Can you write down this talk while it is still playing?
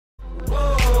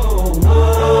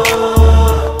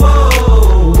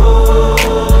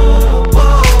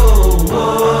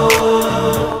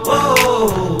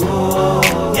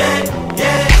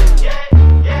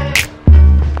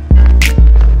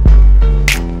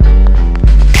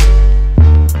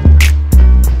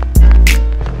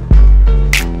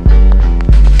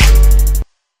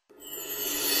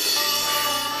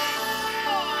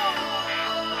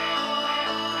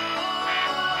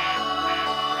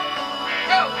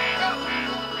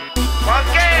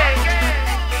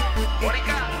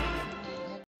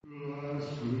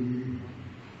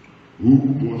who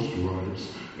was stripes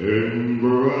and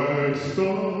bright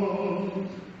stars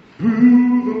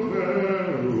through the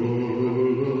perilous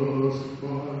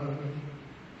fight.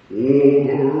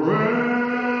 Over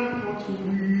ramparts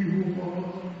we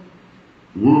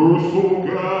were so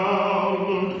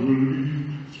gallantly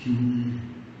street,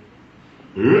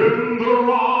 in the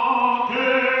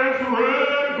rocket's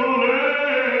red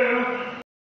glare.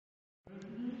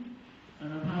 And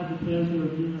I've had the pleasure of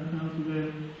being a counselor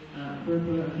at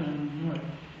Berkeley Academy, New York.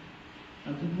 I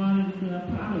just wanted to say I'm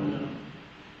proud of y'all.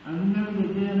 I remember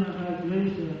the day of my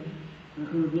graduation like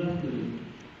it was yesterday.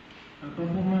 A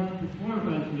couple months before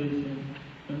graduation,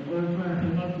 an old friend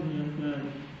came up to me and said,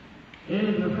 "Hey,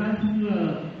 they're granting me a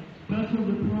special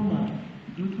diploma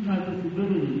due to my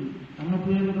disability. I'm going to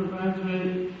be able to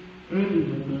graduate early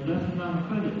with a less amount of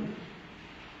credit."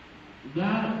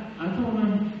 That, I told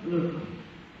him, look,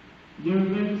 you're a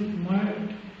very smart,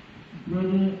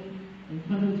 brilliant,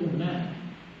 intelligent man.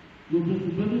 Your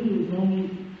disability is only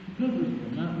physical,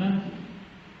 not mental.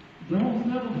 Don't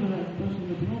settle for that special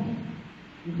diploma.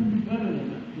 You can be better than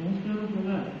that. Don't settle for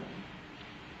that.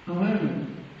 However,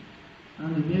 on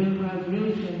the day of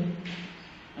graduation,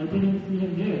 I didn't see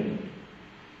him there.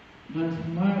 That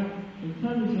smart,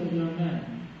 intelligent young man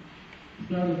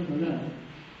settled for that.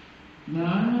 Now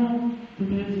I know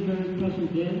today is a very special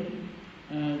day,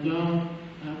 and y'all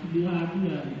have to be happy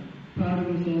and proud of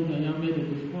yourselves that y'all made it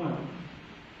this far.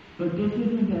 But this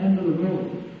isn't the end of the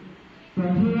road. From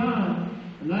here on,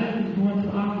 life is going to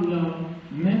offer y'all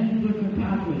many different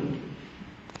pathways.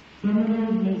 Some of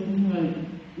those may seem like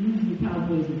easy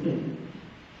pathways to take.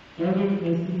 Others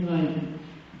may seem like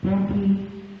bumpy,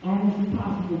 almost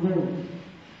impossible roads.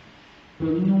 But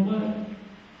you know what?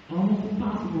 Almost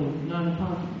impossible is not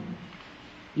impossible.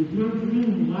 If your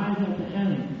dream lies at the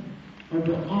end of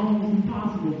the almost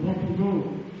impossible bumpy road,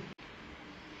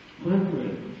 go for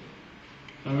it.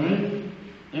 Alright?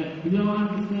 We all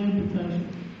have the same potential.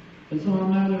 It's all a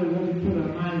matter of what we put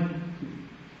our mind to.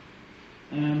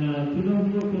 And if you don't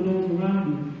do it for those around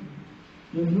you,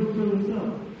 then do it for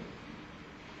yourself.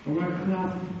 Alright,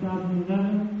 class of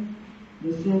 2011,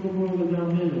 the silver bowl was our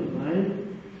middle, right?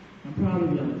 I'm proud of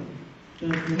y'all.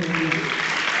 Thanks for having me.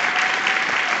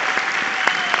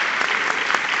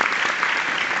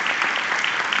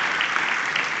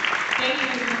 Thank you,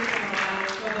 Mr.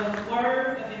 Morales, for those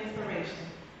words of inspiration.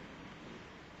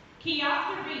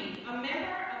 Kiyasa Reed, a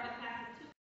member